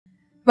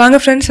வாங்க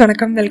ஃப்ரெண்ட்ஸ்,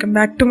 வணக்கம். Welcome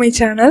back to my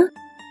channel.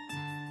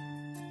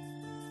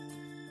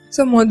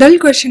 So முதல்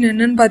கொஷின்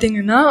என்னன்னு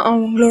பார்த்தீங்கன்னா,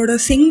 அவங்களோட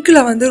சிங்கில்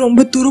வந்து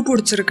ரொம்ப துரு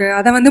பிடிச்சிருக்கு,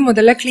 அதை வந்து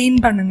முதல்ல க்ளீன்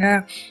பண்ணுங்க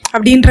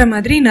அப்படின்ற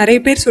மாதிரி நிறைய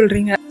பேர்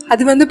சொல்கிறீங்க.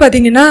 அது வந்து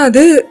பார்த்தீங்கன்னா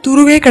அது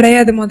துருவே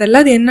கிடையாது.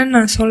 முதல்ல அது என்னன்னு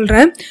நான்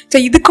சொல்கிறேன். ஸோ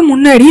இதுக்கு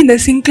முன்னாடி இந்த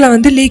சிங்கில்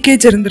வந்து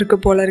லீக்கேஜ் இருந்திருக்கு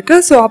போல இருக்கு.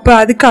 ஸோ அப்போ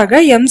அதுக்காக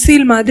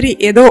எம்சீல் மாதிரி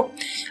ஏதோ,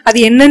 அது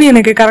என்னன்னு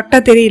எனக்கு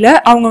கரெக்டாக தெரியல,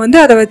 அவங்க வந்து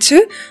அதை வச்சு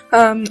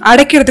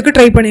அடைக்கிறதுக்கு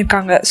ட்ரை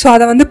பண்ணியிருக்காங்க. ஸோ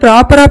அதை வந்து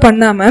ப்ராப்பராக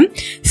பண்ணாமல்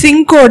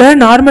சிங்கோட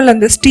நார்மல்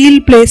அந்த ஸ்டீல்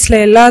பிளேஸில்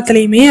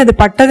எல்லாத்துலேயுமே அது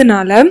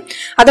பட்டதுனால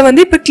அதை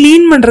வந்து இப்போ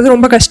க்ளீன் பண்ணுறது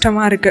ரொம்ப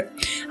கஷ்டமாக இருக்குது.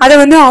 அதை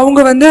வந்து அவங்க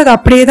வந்து அதை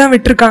அப்படியே தான்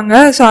விட்டுருக்காங்க.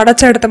 ஸோ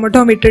அடைச்ச இடத்த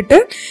மட்டும் விட்டுட்டு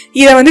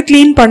இதை வந்து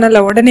க்ளீன்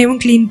பண்ணலை,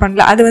 உடனேவும் க்ளீன்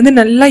பண்ணல. அது வந்து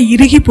நல்லா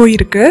இறுகி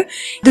போயிருக்கு.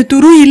 இது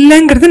துரு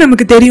இல்லைங்கிறது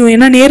நமக்கு தெரியும்,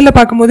 ஏன்னா நேரில்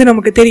பார்க்கும்போது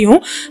நமக்கு தெரியும்.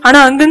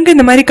 ஆனால் அங்கங்கே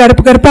இந்த மாதிரி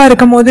கருப்பு கருப்பாக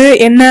இருக்கும் போது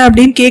என்ன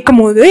அப்படின்னு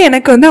கேட்கும் போது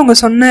எனக்கு வந்து அவங்க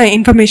சொன்ன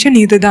இன்ஃபர்மேஷன்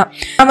இதுதான்.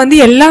 நான் வந்து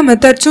எல்லா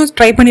மெத்தட்ஸும்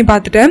ட்ரை பண்ணி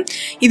பார்த்துட்டேன்,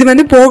 இது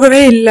வந்து போகவே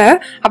இல்லை.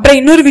 அப்புறம்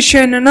இன்னொரு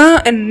விஷயம் என்னன்னா,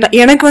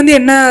 எனக்கு வந்து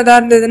என்ன இதாக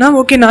இருந்ததுன்னா,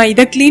 ஓகே நான்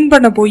இதை க்ளீன்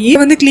பண்ண போய்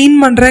வந்து க்ளீன்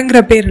பண்ணுறேங்கிற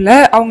பேரில்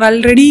அவங்க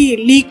ஆல்ரெடி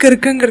லீக்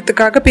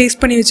இருக்குங்கிறதுக்காக பேஸ்ட்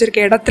பண்ணி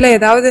வச்சிருக்க இடத்துல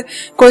ஏதாவது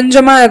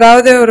கொஞ்சமாக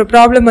ஏதாவது ஒரு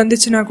ப்ராப்ளம்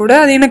வந்துச்சுன்னா கூட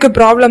அது எனக்கு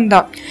ப்ராப்ளம்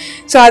தான்.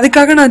 ஸோ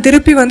அதுக்காக நான்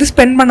திருப்பி வந்து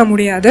ஸ்பெண்ட் பண்ண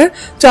முடியாது.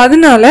 ஸோ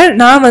அதனால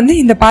நான் வந்து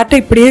இந்த பார்ட்டை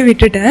இப்படியே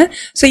விட்டுட்டேன்.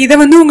 ஸோ இதை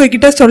வந்து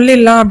உங்ககிட்ட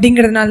சொல்லிடலாம்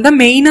அப்படிங்கிறதுனால தான்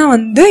மெயினாக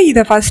வந்து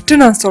இதை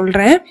ஃபஸ்ட்டு நான்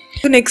சொல்கிறேன்.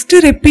 ஸோ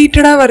நெக்ஸ்ட்டு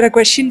ரிப்பீட்டடாக வர்ற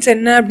கொஷின்ஸ்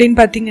என்ன அப்படின்னு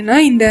பார்த்தீங்கன்னா,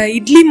 இந்த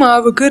இட்லி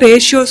மாவுக்கு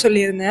ரேஷியோ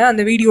சொல்லியிருந்தேன்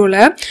அந்த வீடியோவில்.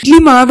 இட்லி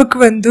மாவுக்கு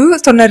வந்து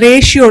சொன்ன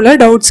ரேஷியோவில்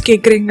டவுட்ஸ்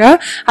கேட்குறீங்க.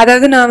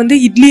 அதாவது நான் வந்து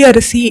இட்லி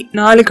அரிசி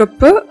 4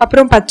 கப்பு,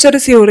 அப்புறம்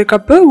பச்சரிசி 1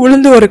 கப்பு,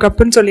 உளுந்து 1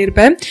 கப்புன்னு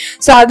சொல்லியிருப்பேன்.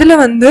 ஸோ அதில்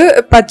வந்து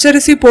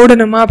பச்சரிசி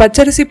போடணுமா,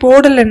 பச்சரிசி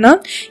போடலைன்னா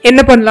என்ன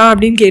பண்ணலாம்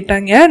அப்படின்னு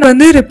கேட்டாங்க. நான்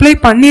வந்து ரிப்ளை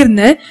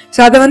பண்ணியிருந்தேன்.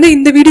 ஸோ அதை வந்து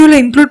இந்த வீடியோவில்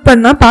இன்க்ளூட்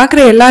பண்ணால்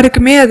பார்க்குற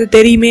எல்லாருக்குமே அது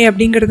தெரியுமே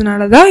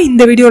அப்படிங்கிறதுனால தான்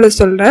இந்த வீடியோவில்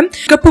சொல்கிறேன்.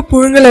 கப்பு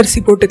புழுங்கல்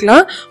அரிசி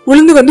போட்டுக்கலாம்,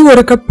 உளுந்து வந்து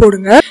 1 கப்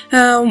போடுங்க.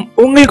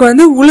 உங்களுக்கு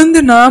வந்து உளுந்து,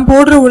 நான்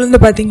போடுற உளுந்து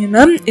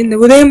பார்த்தீங்கன்னா இந்த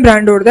உதயம்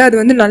பிராண்டோட, அது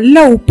வந்து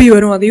நல்லா உப்பி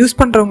வரும், அதை யூஸ்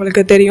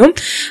பண்ணுறவங்களுக்கு தெரியும்.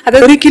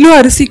 அதாவது 1 கிலோ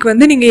அரிசிக்கு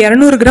வந்து நீங்கள்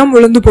 200 கிராம்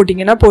உளுந்து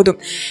போட்டிங்கன்னா போதும்.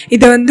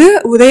 இதை வந்து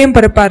உதயம்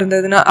பருப்பாக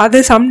இருந்ததுன்னா, அது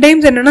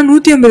சம்டைம்ஸ் என்னென்னா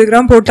 150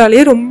 கிராம்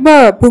போட்டாலே ரொம்ப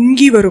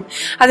பொங்கி வரும்.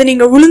 அதை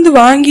நீங்கள் உளுந்து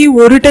வாங்கி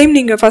ஒரு டைம்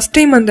நீங்கள் ஃபஸ்ட்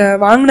டைம் அந்த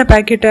வாங்கின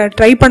பேக்கெட்டை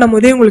ட்ரை பண்ணும்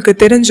போதே உங்களுக்கு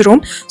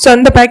தெரிஞ்சிடும். ஸோ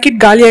அந்த பேக்கெட்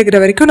காலியாகிற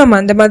வரைக்கும் நம்ம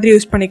அந்த மாதிரி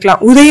யூஸ்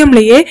பண்ணிக்கலாம்.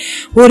 உதயம்லையே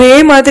ஒரே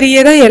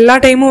மாதிரியே தான் எல்லா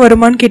டைமும்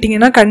வருமானு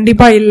கேட்டிங்கன்னா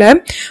கண்டிப்பாக இல்லை.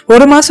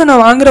 ஒரு மாதம்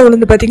நான் வாங்குற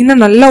உளுந்து பார்த்தீங்கன்னா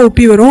நல்லா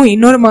உப்பி வரும்,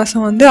 இன்னொரு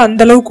மாதம் வந்து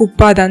அந்த அளவுக்கு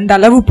உப்பாது, அந்த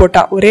அளவு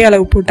போட்டால், ஒரே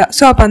அளவு போட்டால்.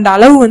 ஸோ அப்போ அந்த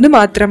அளவு வந்து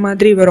மாற்றுற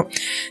மாதிரி வரும்.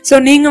 ஸோ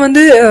நீங்கள்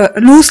வந்து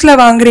லூஸில்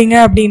வாங்குறீங்க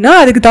அப்படின்னா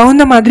அதுக்கு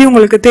தகுந்த மாதிரி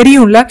உங்களுக்கு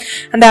தெரியும்ல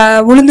அந்த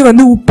உளுந்து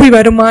வந்து உப்பி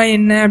வருமா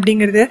என்ன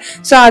அப்படிங்கிறது.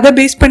 ஸோ அதை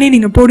பேஸ் பண்ணி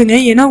நீங்கள் போடுங்க.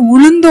 ஏன்னா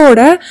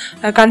உளுந்தோட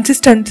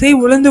கன்சிஸ்டன்சி,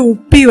 உளுந்து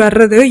உப்பி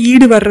வர்றது,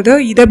 ஈடு வர்றது,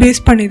 இதை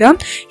பேஸ் பண்ணி தான்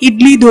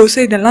இட்லி,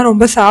 தோசை இதெல்லாம்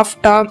ரொம்ப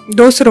சாஃப்டாக,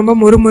 தோசை ரொம்ப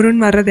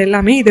மொறுமொறுன்னு வர்றது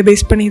எல்லாமே இதை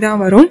பேஸ் பண்ணி தான்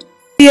வரும்.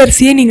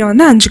 அரிசியை நீங்கள்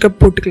வந்து 5 கப்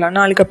போட்டுக்கலாம்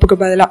 4 கப்புக்கு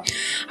பதிலாக.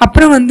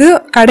 அப்புறம் வந்து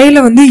கடையில்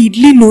வந்து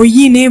இட்லி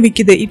நொய்யினே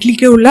விற்கிது,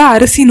 இட்லிக்கு உள்ள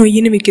அரிசி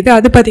நொய்யின்னு விற்கிது.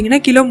 அது பார்த்தீங்கன்னா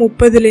கிலோ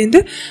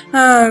 30லேருந்து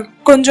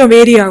கொஞ்சம்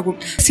வேரி ஆகும்.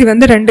 அரிசி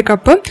வந்து 2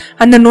 கப்பு,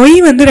 அந்த நொய்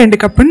வந்து 2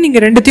 கப்புன்னு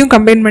நீங்கள் ரெண்டுத்தையும்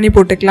கம்பைன் பண்ணி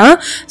போட்டுக்கலாம்.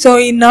 ஸோ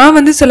நான்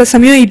வந்து சில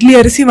சமயம் இட்லி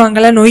அரிசி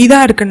வாங்கலை, நொய்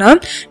தான் இருக்குன்னா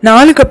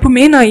 4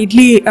 கப்புமே நான்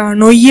இட்லி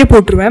நொய்யே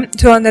போட்டுருவேன்.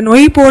 ஸோ அந்த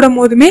நொய் போடும்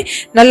போதுமே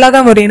நல்லா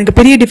தான் வரும், எனக்கு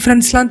பெரிய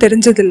டிஃப்ரென்ஸ்லாம்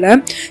தெரிஞ்சதில்லை.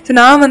 ஸோ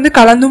நான் வந்து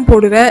கலந்தும்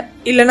போடுவேன்,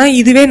 இல்லைனா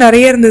இதுவே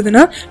நிறைய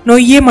இருந்ததுன்னா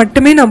நொய்யே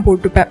மட்டுமே நான்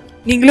போட்டுப்பேன்.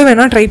 நீங்களும்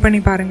வேணால் ட்ரை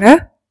பண்ணி பாருங்கள்.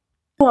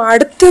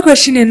 அடுத்த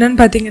கொஸ்டின் என்னன்னு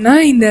பார்த்தீங்கன்னா,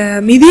 இந்த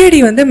மிதியடி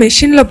வந்து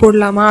மெஷினில்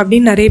போடலாமா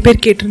அப்படின்னு நிறைய பேர்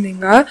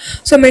கேட்டிருந்தீங்க.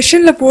 ஸோ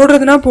மெஷினில்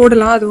போடுறதுனா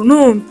போடலாம், அது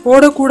ஒன்றும்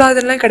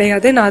போடக்கூடாதுலாம்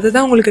கிடையாது. நான்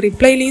அதுதான் உங்களுக்கு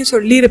ரிப்ளைலையும்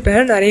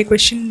சொல்லியிருப்பேன் நிறைய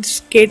கொஸ்டின்ஸ்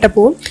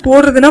கேட்டப்போ.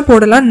 போடுறதுனா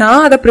போடலாம்,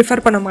 நான் அதை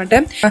ப்ரிஃபர் பண்ண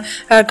மாட்டேன்.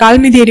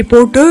 கால் மிதியடி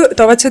போட்டு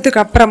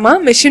துவைச்சதுக்கு அப்புறமா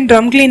மெஷின்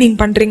ட்ரம் கிளீனிங்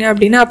பண்ணுறீங்க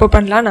அப்படின்னா அப்போ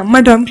பண்ணலாம்.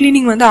 நம்ம ட்ரம்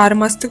கிளீனிங் வந்து 6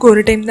 மாதத்துக்கு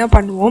ஒரு டைம் தான்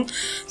பண்ணுவோம்.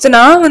 ஸோ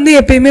நான் வந்து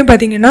எப்பயுமே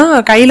பார்த்தீங்கன்னா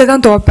கையில்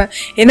தான் துவைப்பேன்.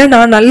 ஏன்னா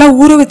நான் நல்லா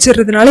ஊற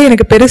வச்சிடுறதுனால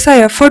எனக்கு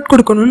பெருசாக எஃபர்ட்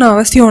கொடுக்கணும்னு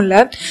அவசியம் இல்லை.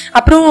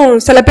 அப்புறம்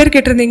சில பேர்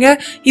கேட்டிருந்தீங்க,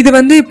 இது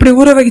வந்து இப்படி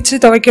ஊற வச்சு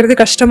துவைக்கிறது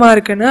கஷ்டமா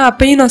இருக்குன்னு.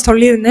 அப்பயும் நான்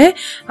சொல்லியிருந்தேன்,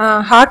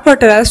 ஹாட்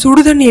வாட்டரை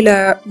சுடுதண்ணியில்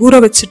ஊற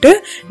வச்சுட்டு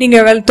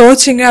நீங்கள்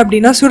துவைச்சிங்க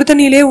அப்படின்னா,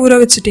 சுடுதண்ணியிலே ஊற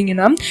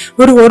வச்சுட்டிங்கன்னா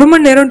ஒரு 1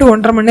 மணி நேரம் to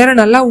 1.5 மணி நேரம்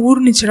நல்லா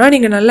ஊறுனுச்சுன்னா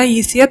நீங்கள் நல்லா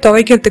ஈஸியாக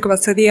துவைக்கிறதுக்கு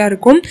வசதியாக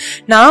இருக்கும்.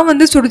 நான்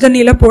வந்து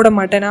சுடுதண்ணியில் போட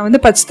மாட்டேன், நான்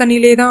வந்து பச்சை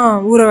தண்ணியிலே தான்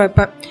ஊற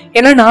வைப்பேன்.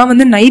 ஏன்னா நான்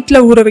வந்து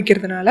நைட்டில் ஊற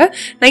வைக்கிறதுனால,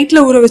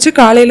 நைட்டில் ஊற வச்சு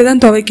காலையில்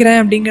தான்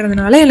துவைக்கிறேன்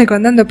அப்படிங்கிறதுனால எனக்கு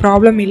வந்து அந்த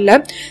ப்ராப்ளம் இல்லை.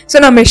 ஸோ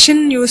நான்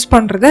மெஷின் யூஸ்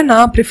பண்ணுறதை நான்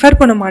ப்ரிஃபர்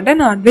பண்ண மாட்டேன்,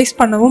 நான் அட்வைஸ்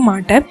பண்ணவும்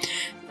மாட்டேன்.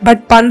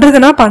 பட்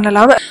பண்ணுறதுனா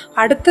பண்ணலாம்.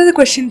 அடுத்தது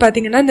கொஸ்டின்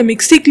பார்த்தீங்கன்னா, இந்த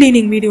மிக்ஸி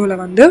கிளீனிங் வீடியோவில்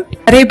வந்து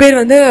நிறைய பேர்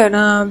வந்து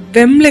நான்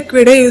வெம்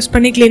லிக்விடே யூஸ்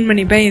பண்ணி க்ளீன்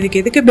பண்ணிப்பேன்,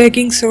 இதுக்கு எதுக்கு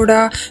பேக்கிங் சோடா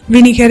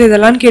வினிகர்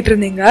இதெல்லாம்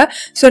கேட்டிருந்தீங்க.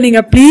 ஸோ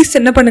நீங்கள் ப்ளீஸ்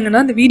என்ன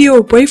பண்ணுங்கன்னா, அந்த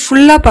வீடியோவை போய்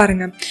ஃபுல்லாக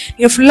பாருங்கள்.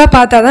 நீங்கள் ஃபுல்லாக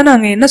பார்த்தா தான்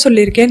நாங்கள் என்ன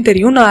சொல்லியிருக்கேன்னு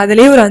தெரியும். நான்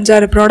அதிலே ஒரு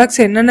 5-6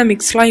 ப்ராடக்ட்ஸ் என்னென்ன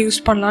மிக்ஸ்லாம் யூஸ்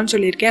பண்ணலான்னு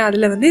சொல்லியிருக்கேன்.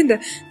 அதில் வந்து இந்த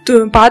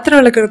பாத்திரம்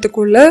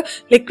விளக்குறதுக்குள்ள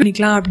லிக்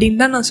பண்ணிக்கலாம் அப்படின்னு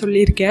தான் நான்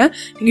சொல்லியிருக்கேன்.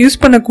 நீங்கள் யூஸ்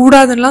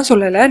பண்ணக்கூடாதுன்னெலாம்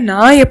சொல்லலை.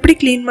 நான் எப்படி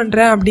க்ளீன்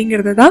பண்ணுறேன்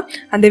அப்படிங்கிறத தான்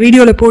அந்த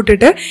வீடியோவில்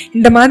போட்டுட்டு,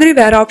 இந்த மாதிரி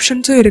வேறு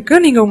ஆப்ஷன்ஸும்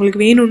இருக்குது, நீங்கள் உங்களுக்கு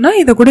வேணும்னா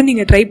இதை கூட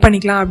நீங்கள் ட்ரை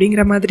பண்ணிக்கலாம்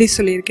அப்படிங்கிற மாதிரி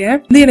சொல்லியிருக்கேன்.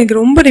 இது எனக்கு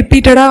ரொம்ப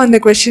ரிப்பீட்டடாக வந்த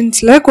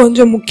கொஸ்டின்ஸில்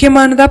கொஞ்சம்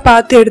முக்கியமானதாக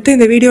பார்த்து எடுத்து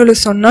இந்த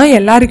வீடியோவில் சொன்னால்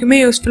எல்லாருக்குமே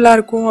யூஸ்ஃபுல்லாக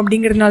இருக்கும்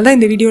அப்படிங்கிறதுனால தான்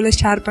இந்த வீடியோவில்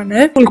ஷேர்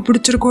பண்ணேன். உங்களுக்கு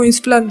பிடிச்சிருக்கும்,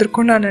 யூஸ்ஃபுல்லாக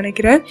இருந்திருக்கும்னு நான்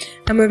நினைக்கிறேன்.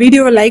 நம்ம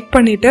வீடியோவை லைக்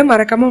பண்ணிவிட்டு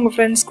மறக்காமல் உங்கள்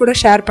ஃப்ரெண்ட்ஸ் கூட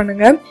ஷேர்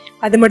பண்ணுங்கள்.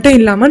 அது மட்டும்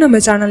இல்லாமல் நம்ம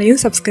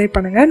சேனலையும் சப்ஸ்கிரைப்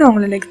பண்ணுங்கள். நான்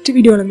உங்களை நெக்ஸ்ட்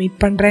வீடியோவில் மீட்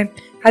பண்ணுறேன்.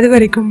 அது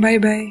வரைக்கும் பை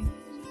பை.